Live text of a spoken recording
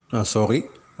Sorry,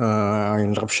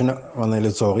 ഇൻട്രപ്ഷന്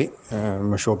വന്നതിൽ sorry.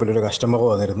 ഷോപ്പിലൊരു customer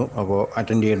വന്നിരുന്നു, അപ്പോൾ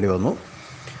അറ്റൻഡ് ചെയ്യേണ്ടി വന്നു.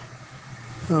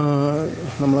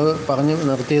 നമ്മൾ പറഞ്ഞു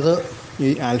നിർത്തിയത് ഈ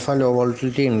ആൽഫ ലോ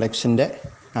വോളറ്റിലിറ്റി ഇൻഡെക്സിൻ്റെ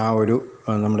ആ ഒരു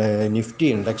നമ്മുടെ നിഫ്റ്റി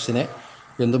ഇൻഡെക്സിനെ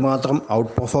എന്തുമാത്രം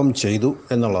ഔട്ട് പെർഫോം ചെയ്തു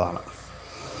എന്നുള്ളതാണ്.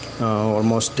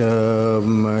 ഓൾമോസ്റ്റ്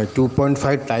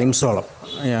 2.5 ടൈംസോളം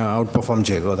ഔട്ട് പെർഫോം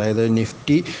ചെയ്തു. അതായത്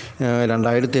നിഫ്റ്റി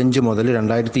 2005 മുതൽ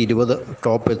 2020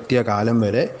 ടോപ്പ് എത്തിയ കാലം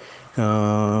വരെ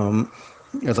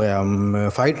എത്രയാ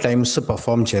 5 ടൈംസ്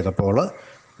പെർഫോം ചെയ്തപ്പോൾ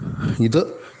ഇത്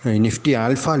Nifty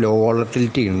alpha low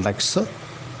volatility index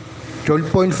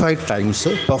 12.5 times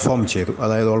perform ചെയ്തു.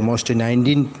 അതായത് ഓൾമോസ്റ്റ്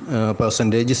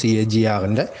 19%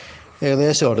 CAGRൻ്റെ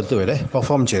ഏകദേശം അടുത്ത് വരെ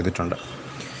പെർഫോം ചെയ്തിട്ടുണ്ട്.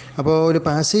 അപ്പോൾ ഒരു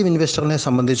പാസീവ് ഇൻവെസ്റ്ററിനെ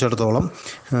സംബന്ധിച്ചിടത്തോളം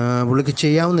പുള്ളിക്ക്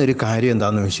ചെയ്യാവുന്ന ഒരു കാര്യം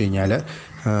എന്താണെന്ന് വെച്ച് കഴിഞ്ഞാൽ,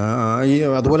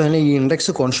 അതുപോലെ തന്നെ ഈ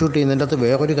ഇൻഡെക്സ് കോൺസ്റ്റിറ്റ്യൂട്ട് ചെയ്യുന്നതിൻ്റെ അകത്ത്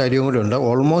വേറൊരു കാര്യം കൂടി ഉണ്ട്.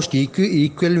 ഓൾമോസ്റ്റ്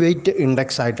ഈക്വൽ വെയ്റ്റ്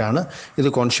ഇൻഡെക്സ് ആയിട്ടാണ് ഇത്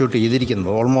കോൺസ്റ്റിറ്റ്യൂട്ട്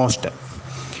ചെയ്തിരിക്കുന്നത്. ഓൾമോസ്റ്റ്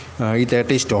ഈ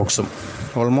 30 സ്റ്റോക്സും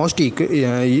ഓൾമോസ്റ്റ്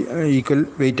ഈക്വൽ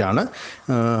വെയ്റ്റ് ആണ്.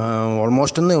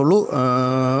 ഓൾമോസ്റ്റ് എന്നേ ഉള്ളൂ,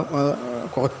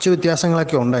 കുറച്ച്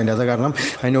വ്യത്യാസങ്ങളൊക്കെ ഉണ്ട് അതിൻ്റെ അത്. കാരണം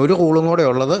അതിന് ഒരു റൂളും കൂടെ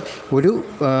ഉള്ളത്, ഒരു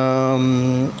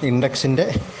ഇൻഡെക്സിൻ്റെ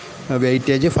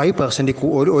വെയിറ്റേജ് 5%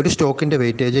 ഒരു സ്റ്റോക്കിൻ്റെ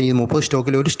വെയിറ്റേജ്, ഈ 30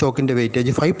 സ്റ്റോക്കിൽ ഒരു സ്റ്റോക്കിൻ്റെ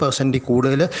വെയിറ്റേജ് 5%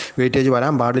 കൂടുതൽ വെയിറ്റേജ്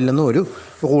വരാൻ പാടില്ലെന്നും ഒരു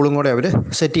റൂളും കൂടെ അവർ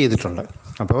സെറ്റ് ചെയ്തിട്ടുണ്ട്.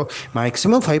 അപ്പോൾ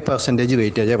മാക്സിമം 5%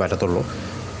 വെയിറ്റേജേ വരത്തുള്ളൂ.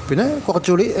 പിന്നെ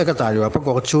കുറച്ചുകൂടി ഒക്കെ താഴും. അപ്പോൾ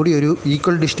കുറച്ചുകൂടി ഒരു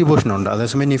ഈക്വൽ ഡിസ്ട്രിബ്യൂഷനുണ്ട്.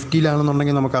 അതേസമയം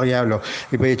നിഫ്റ്റിയിലാണെന്നുണ്ടെങ്കിൽ നമുക്കറിയാമല്ലോ,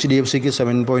 ഇപ്പോൾ HDFCക്ക്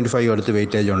 7.5 അടുത്ത്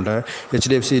വെയിറ്റേജ് ഉണ്ട്.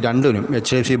 HDFC രണ്ടിനും,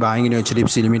 HDFC ബാങ്കിനും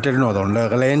HDFC ലിമിറ്റഡിനും അതുണ്ട്,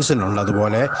 റിലയൻസിനുണ്ട്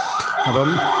അതുപോലെ.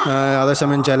 അപ്പം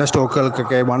അതേസമയം ചില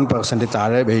സ്റ്റോക്കുകൾക്കൊക്കെ 1%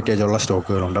 താഴെ വെയിറ്റേജ് ഉള്ള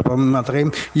സ്റ്റോക്കുകളുണ്ട്. അപ്പം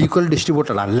അത്രയും ഈക്വൽ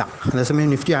ഡിസ്ട്രിബ്യൂട്ടഡ് അല്ല. അതേസമയം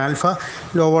Nifty alpha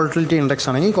low volatility index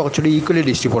ആണെങ്കിൽ കുറച്ചുകൂടി ഈക്വലി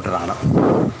ഡിസ്ട്രിബ്യൂട്ടഡ് ആണ്.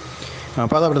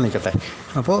 അപ്പോൾ അതവിടെ നിൽക്കട്ടെ.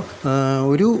 അപ്പോൾ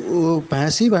ഒരു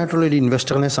പാസീവായിട്ടുള്ളൊരു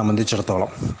ഇൻവെസ്റ്ററിനെ സംബന്ധിച്ചിടത്തോളം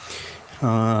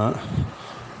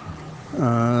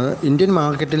ഇന്ത്യൻ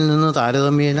മാർക്കറ്റിൽ നിന്ന്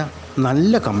താരതമ്യേന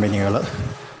നല്ല കമ്പനികൾ,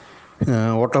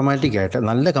 ഓട്ടോമാറ്റിക്കായിട്ട്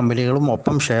നല്ല കമ്പനികളും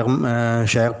ഒപ്പം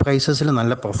ഷെയർ പ്രൈസസിൽ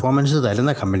നല്ല പെർഫോമൻസ്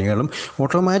തരുന്ന കമ്പനികളും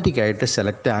ഓട്ടോമാറ്റിക്കായിട്ട്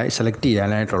സെലക്ട്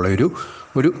ചെയ്യാനായിട്ടുള്ള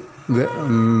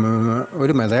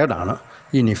ഒരു മെത്തേഡാണ്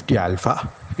ഈ Nifty alpha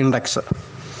index,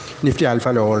 Nifty alpha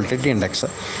low volatility index.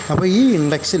 അപ്പോൾ ഈ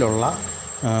ഇൻഡെക്സിലുള്ള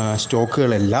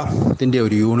സ്റ്റോക്കുകളെല്ലാം ഇതിൻ്റെ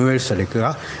ഒരു യൂണിവേഴ്സ് എടുക്കുക.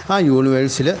 ആ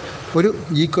യൂണിവേഴ്സിൽ ഒരു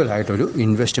ഈക്വലായിട്ടൊരു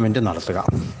ഇൻവെസ്റ്റ്മെൻറ്റ് നടത്തുക.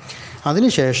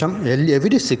 അതിനുശേഷം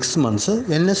എവരി 6 months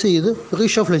NSE ഇത്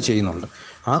റീഷഫിൾ ചെയ്യുന്നുണ്ട്.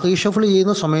 ആ റീഷഫിൾ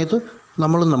ചെയ്യുന്ന സമയത്ത്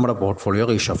നമ്മളും നമ്മുടെ പോർട്ട്ഫോളിയോ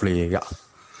റീഷഫിൾ ചെയ്യുക.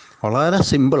 വളരെ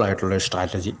സിമ്പിളായിട്ടുള്ളൊരു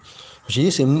സ്ട്രാറ്റജി. പക്ഷേ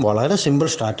ഈ വളരെ സിമ്പിൾ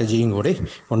സ്ട്രാറ്റജിയും കൂടി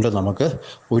കൊണ്ട് നമുക്ക്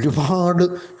ഒരുപാട്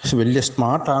വലിയ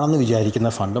സ്മാർട്ടാണെന്ന് വിചാരിക്കുന്ന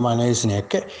ഫണ്ട്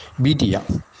മാനേജേഴ്സിനെയൊക്കെ ബീറ്റ് ചെയ്യാം.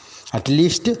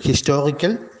 അറ്റ്ലീസ്റ്റ്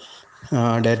ഹിസ്റ്റോറിക്കൽ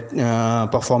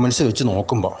പെർഫോമൻസ് വെച്ച്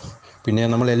നോക്കുമ്പോൾ. പിന്നെ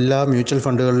നമ്മളെല്ലാ മ്യൂച്വൽ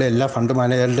ഫണ്ടുകളിലെ എല്ലാ ഫണ്ട്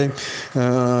മാനേജറുടെയും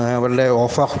അവരുടെ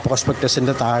ഓഫർ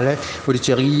പ്രോസ്പെക്ടസിൻ്റെ താഴെ ഒരു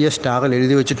ചെറിയ സ്റ്റാറിൽ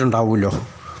എഴുതി വെച്ചിട്ടുണ്ടാവുമല്ലോ,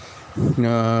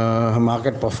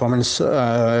 മാർക്കറ്റ് പെർഫോമൻസ്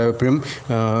എപ്പോഴും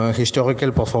ഹിസ്റ്റോറിക്കൽ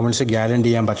പെർഫോമൻസ് ഗ്യാരണ്ടി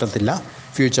ചെയ്യാൻ പറ്റത്തില്ല,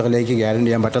 ഫ്യൂച്ചറിലേക്ക് ഗ്യാരണ്ടി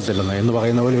ചെയ്യാൻ പറ്റത്തില്ലെന്ന് എന്ന്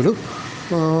പറയുന്ന പോലെ ഒരു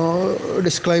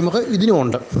ഡിസ്ക്ലൈമർ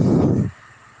ഇതിനുമുണ്ട്.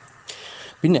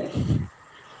 പിന്നെ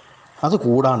അത്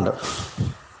കൂടാണ്ട്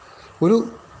ഒരു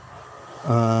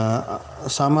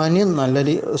സാമാന്യം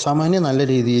നല്ല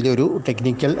രീതിയിൽ ഒരു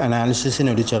ടെക്നിക്കൽ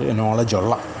അനാലിസിസിനൊരു ചെറിയ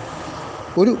നോളജുള്ള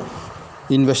ഒരു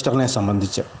ഇൻവെസ്റ്ററിനെ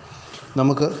സംബന്ധിച്ച്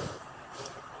നമുക്ക്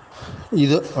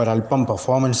ഇത് ഒരല്പം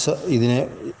പെർഫോമൻസ്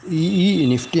ഈ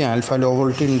നിഫ്റ്റി ആൽഫ ലോ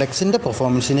വോളറ്റിലിറ്റി ഇൻഡെക്സിൻ്റെ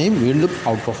പെർഫോമൻസിനെയും വീണ്ടും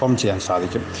ഔട്ട് പെർഫോം ചെയ്യാൻ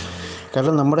സാധിക്കും.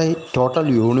 കാരണം നമ്മുടെ ടോട്ടൽ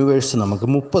യൂണിവേഴ്സ് നമുക്ക്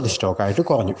 30 സ്റ്റോക്കായിട്ട്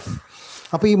കുറഞ്ഞു.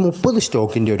 അപ്പോൾ ഈ 30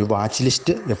 സ്റ്റോക്കിൻ്റെ ഒരു വാച്ച്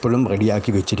ലിസ്റ്റ് എപ്പോഴും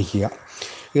റെഡിയാക്കി വെച്ചിരിക്കുക.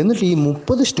 എന്നിട്ട് ഈ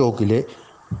 30 സ്റ്റോക്കിൽ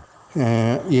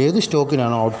ഏത്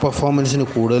സ്റ്റോക്കിനാണ് ഔട്ട് പെർഫോമൻസിന്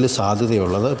കൂടുതൽ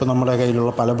സാധ്യതയുള്ളത്. ഇപ്പോൾ നമ്മുടെ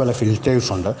കയ്യിലുള്ള പല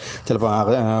ഫിൽറ്റേഴ്സുണ്ട്. ചിലപ്പോൾ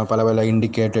പല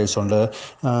ഇൻഡിക്കേറ്റേഴ്സുണ്ട്.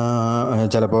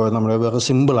 ചിലപ്പോൾ നമ്മൾ വേറെ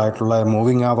സിമ്പിളായിട്ടുള്ള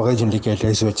മൂവിങ് ആവറേജ്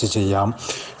ഇൻഡിക്കേറ്റേഴ്സ് വെച്ച് ചെയ്യാം.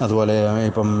 അതുപോലെ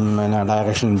ഇപ്പം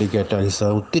ഡയറക്ഷൻ ഇൻഡിക്കേറ്റേഴ്സ്,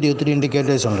 ഒത്തിരി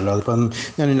ഇൻഡിക്കേറ്റേഴ്സ് ഉണ്ടല്ലോ. അതിപ്പം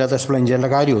ഞാൻ ഇതിനകത്ത് എക്സ്പ്ലെയിൻ ചെയ്യേണ്ട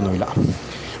കാര്യമൊന്നുമില്ല.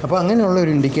 അപ്പോൾ അങ്ങനെയുള്ള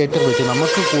ഒരു ഇൻഡിക്കേറ്റർ വെച്ച്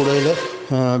നമുക്ക് കൂടുതൽ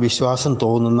വിശ്വാസം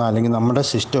തോന്നുന്ന, അല്ലെങ്കിൽ നമ്മുടെ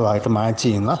സിസ്റ്റമായിട്ട് മാച്ച്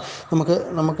ചെയ്യുന്ന,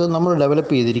 നമ്മൾ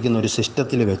ഡെവലപ്പ് ചെയ്തിരിക്കുന്ന ഒരു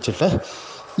സിസ്റ്റത്തിൽ വെച്ചിട്ട്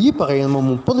ഈ പറയുന്ന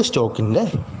 30 സ്റ്റോക്കിൻ്റെ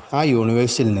ആ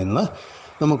യൂണിവേഴ്സിൽ നിന്ന്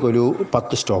നമുക്കൊരു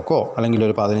 10 സ്റ്റോക്കോ അല്ലെങ്കിൽ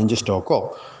ഒരു 15 സ്റ്റോക്കോ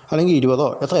അല്ലെങ്കിൽ 20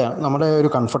 എത്രയാണ് നമ്മുടെ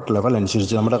ഒരു കംഫർട്ട് ലെവൽ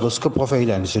അനുസരിച്ച്, നമ്മുടെ റിസ്ക്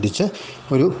പ്രൊഫൈൽ അനുസരിച്ച്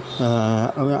ഒരു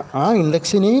ആ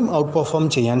ഇൻഡെക്സിനെയും ഔട്ട് പെർഫോം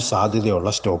ചെയ്യാൻ സാധ്യതയുള്ള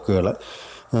സ്റ്റോക്കുകൾ.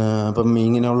 അപ്പം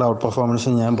ഇങ്ങനെയുള്ള ഔട്ട് പെർഫോമൻസ്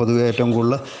ഞാൻ പൊതുവേ ഏറ്റവും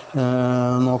കൂടുതൽ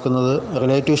നോക്കുന്നത്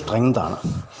റിലേറ്റീവ് സ്ട്രെങ്താണ്.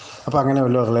 അപ്പോൾ അങ്ങനെ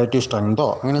വല്ല റിലേറ്റീവ് സ്ട്രെങ്തോ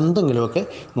അങ്ങനെ എന്തെങ്കിലുമൊക്കെ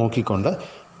നോക്കിക്കൊണ്ട്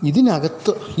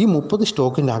ഇതിനകത്ത് ഈ 30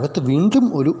 സ്റ്റോക്കിൻ്റെ അകത്ത് വീണ്ടും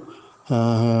ഒരു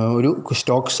ഒരു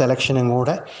സ്റ്റോക്ക് സെലക്ഷനും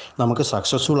കൂടെ നമുക്ക്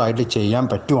സക്സസ്ഫുള്ളായിട്ട് ചെയ്യാൻ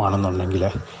പറ്റുവാണെന്നുണ്ടെങ്കിൽ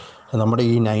നമ്മുടെ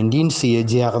ഈ 19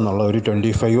 CAGR എന്നുള്ള ഒരു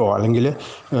 25 അല്ലെങ്കിൽ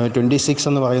 26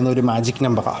 എന്ന് പറയുന്ന ഒരു മാജിക്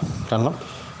നമ്പറാണ്. കാരണം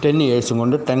 10 ഇയേഴ്സും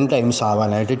കൊണ്ട് 10 ടൈംസ്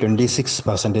ആവാനായിട്ട്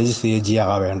 26%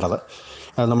 CAGR വേണ്ടത്.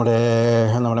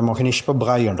 നമ്മുടെ മൊഹനീഷ്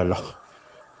പബ്രായി ഉണ്ടല്ലോ,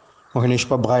 മൊഹനീഷ്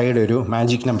പബ്രായുടെ ഒരു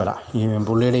മാജിക് നമ്പറാണ്. ഈ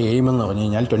പുള്ളിയുടെ എയിം എന്ന് പറഞ്ഞു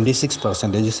കഴിഞ്ഞാൽ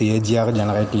 26% CAGR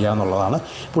ജനറേറ്റ് ചെയ്യുക എന്നുള്ളതാണ്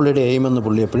പുള്ളിയുടെ എയിമെന്ന്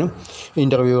പുള്ളി എപ്പോഴും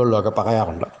ഇൻ്റർവ്യൂകളിലൊക്കെ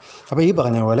പറയാറുണ്ട്. അപ്പോൾ ഈ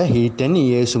പറഞ്ഞ പോലെ ഈ 10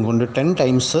 ഇയേഴ്സും കൊണ്ട് 10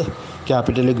 ടൈംസ്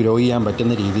ക്യാപിറ്റൽ ഗ്രോ ചെയ്യാൻ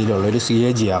പറ്റുന്ന രീതിയിലുള്ളൊരു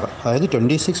CAGR, അതായത്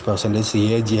 26%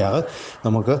 CAGR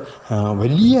നമുക്ക്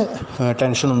വലിയ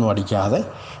ടെൻഷനൊന്നും അടിക്കാതെ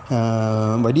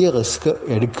വലിയ റിസ്ക്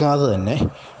എടുക്കാതെ തന്നെ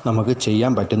നമുക്ക്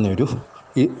ചെയ്യാൻ പറ്റുന്നൊരു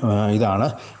ഇതാണ്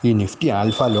ഈ Nifty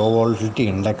alpha low volatility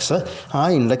index. ആ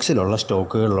ഇൻഡെക്സിലുള്ള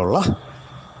സ്റ്റോക്കുകളിലുള്ള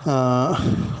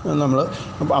നമ്മൾ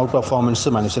ഔട്ട് പെർഫോമൻസ്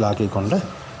മനസ്സിലാക്കിക്കൊണ്ട്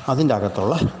അതിൻ്റെ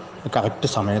അകത്തുള്ള കറക്റ്റ്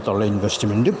സമയത്തുള്ള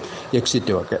ഇൻവെസ്റ്റ്മെൻറ്റും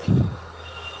എക്സിറ്റും ഒക്കെ.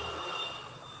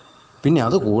 പിന്നെ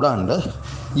അത് കൂടാണ്ട്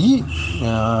ഈ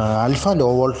ആൽഫ ലോ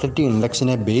വോളറ്റിലിറ്റി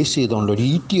ഇൻഡെക്സിനെ ബേസ് ചെയ്തുകൊണ്ട് ഒരു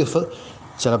ETF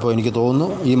ചിലപ്പോൾ എനിക്ക് തോന്നുന്നു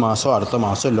ഈ മാസം അടുത്ത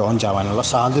മാസം ലോഞ്ച് ആവാനുള്ള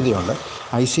സാധ്യതയുണ്ട്.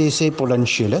 ICICI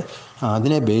പൊട്ടൻഷ്യൽ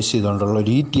അതിനെ ബേസ് ചെയ്തുകൊണ്ടുള്ള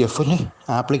ഒരു ETF-ന്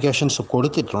ആപ്ലിക്കേഷൻസ്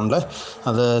കൊടുത്തിട്ടുണ്ട്.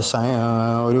 അത്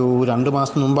ഒരു 2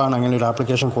 മാസം മുമ്പാണ് അങ്ങനെ ഒരു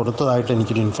ആപ്ലിക്കേഷൻ കൊടുത്തതായിട്ട്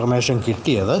എനിക്കൊരു ഇൻഫർമേഷൻ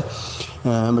കിട്ടിയത്.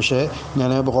 പക്ഷേ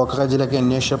ഞാൻ ബ്രോക്കറേജിലൊക്കെ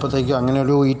അന്വേഷിച്ചപ്പോഴത്തേക്കും അങ്ങനെ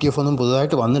ഒരു ETF ഒന്നും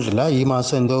പുതുതായിട്ട് വന്നിട്ടില്ല. ഈ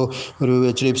മാസം എന്തോ ഒരു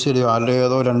HDFCയുടെ ആരുടെ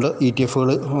ഏതോ 2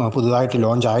 ETFകൾ പുതുതായിട്ട്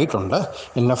ലോഞ്ച് ആയിട്ടുണ്ട്.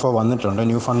 NFO വന്നിട്ടുണ്ട്,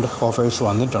 ന്യൂ ഫണ്ട് ഓഫേഴ്സ്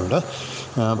വന്നിട്ടുണ്ട്.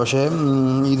 പക്ഷേ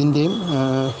ഇതിൻ്റെയും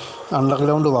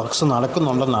അണ്ടർഗ്രൗണ്ട് വർക്ക്സ്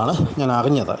നടക്കുന്നുണ്ടെന്നാണ് ഞാൻ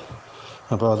അറിഞ്ഞത്.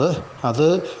 അപ്പോൾ അത്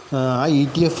ആ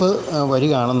ETF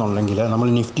വരികയാണെന്നുണ്ടെങ്കിൽ നമ്മൾ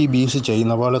നിഫ്റ്റി ബേസ്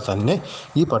ചെയ്യുന്ന പോലെ തന്നെ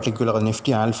ഈ particular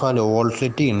Nifty alpha low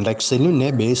volatility ഇൻഡെക്സിനെ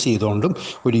base ചെയ്തുകൊണ്ടും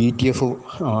ഒരു ETF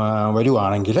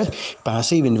വരുവാണെങ്കിൽ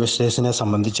പാസീവ് ഇൻവെസ്റ്റേഴ്സിനെ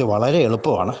സംബന്ധിച്ച് വളരെ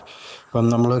എളുപ്പമാണ്. ഇപ്പം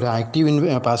നമ്മളൊരു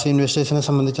പാസീവ് ഇൻവെസ്റ്റേഴ്സിനെ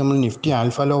സംബന്ധിച്ച് നമ്മൾ Nifty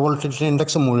alpha low volatility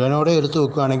index മുഴുവനോടെ എടുത്ത്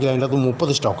വെക്കുകയാണെങ്കിൽ അതിൻ്റെ അകത്ത്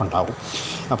 30 സ്റ്റോക്ക് ഉണ്ടാവും.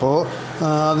 അപ്പോൾ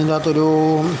അതിൻ്റെ അകത്തൊരു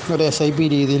SIP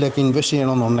രീതിയിലൊക്കെ ഇൻവെസ്റ്റ്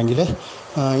ചെയ്യണമെന്നുണ്ടെങ്കിൽ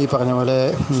ഈ പറഞ്ഞ പോലെ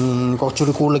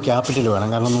കുറച്ചുകൂടി കൂടുതൽ ക്യാപിറ്റൽ വേണം.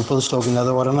 കാരണം 30 സ്റ്റോക്കിൻ്റെ അത്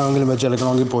ഒരെണ്ണമെങ്കിലും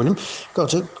വെച്ചെടുക്കണമെങ്കിൽ പോലും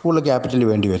കുറച്ച് കൂടുതൽ ക്യാപിറ്റൽ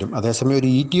വേണ്ടി വരും. അതേസമയം ഒരു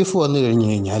ETF വന്നു കഴിഞ്ഞ്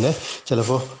കഴിഞ്ഞാൽ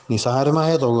ചിലപ്പോൾ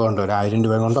നിസ്സാരമായ തുക കൊണ്ടോ, ഒരു 1000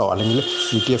 രൂപ കൊണ്ടോ, അല്ലെങ്കിൽ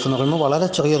ETF എന്ന് പറയുമ്പോൾ വളരെ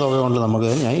ചെറിയ തുക കൊണ്ട്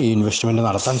നമുക്ക് ഈ ഇൻവെസ്റ്റ്മെൻറ്റ്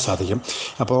നടത്താൻ സാധിക്കും.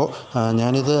 അപ്പോൾ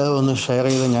ഞാനിത് ഒന്ന് ഷെയർ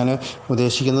ചെയ്ത് ഞാൻ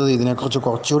ഉദ്ദേശിക്കുന്നത് ഇതിനെക്കുറിച്ച്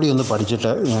കുറച്ചുകൂടി ഒന്ന്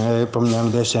പഠിച്ചിട്ട് ഇപ്പം ഞാൻ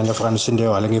ഉദ്ദേശിച്ച എൻ്റെ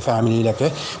ഫ്രണ്ട്സിൻ്റെയോ അല്ലെങ്കിൽ ഫാമിലിയിലൊക്കെ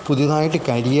പുതിയതായിട്ട്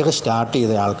കരിയർ സ്റ്റാർട്ട്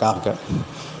ചെയ്ത ആൾക്കാർക്ക്,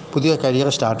 പുതിയ കരിയർ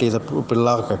സ്റ്റാർട്ട് ചെയ്ത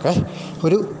പിള്ളേർക്കൊക്കെ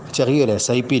ഒരു ചെറിയൊരു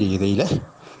SIP രീതിയിൽ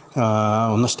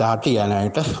ഒന്ന് സ്റ്റാർട്ട്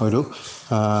ചെയ്യാനായിട്ട് ഒരു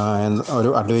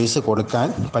അഡ്വൈസ് കൊടുക്കാൻ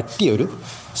പറ്റിയൊരു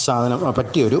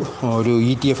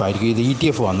ETF ആയിരിക്കും ഇത്.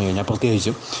 ETF വന്നു കഴിഞ്ഞാൽ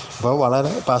പ്രത്യേകിച്ചും അപ്പോൾ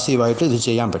വളരെ പാസീവായിട്ട് ഇത്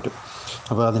ചെയ്യാൻ പറ്റും.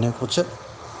 അപ്പോൾ അതിനെക്കുറിച്ച്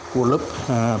കൂടുതൽ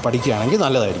പഠിക്കുകയാണെങ്കിൽ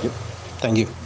നല്ലതായിരിക്കും. Thank you.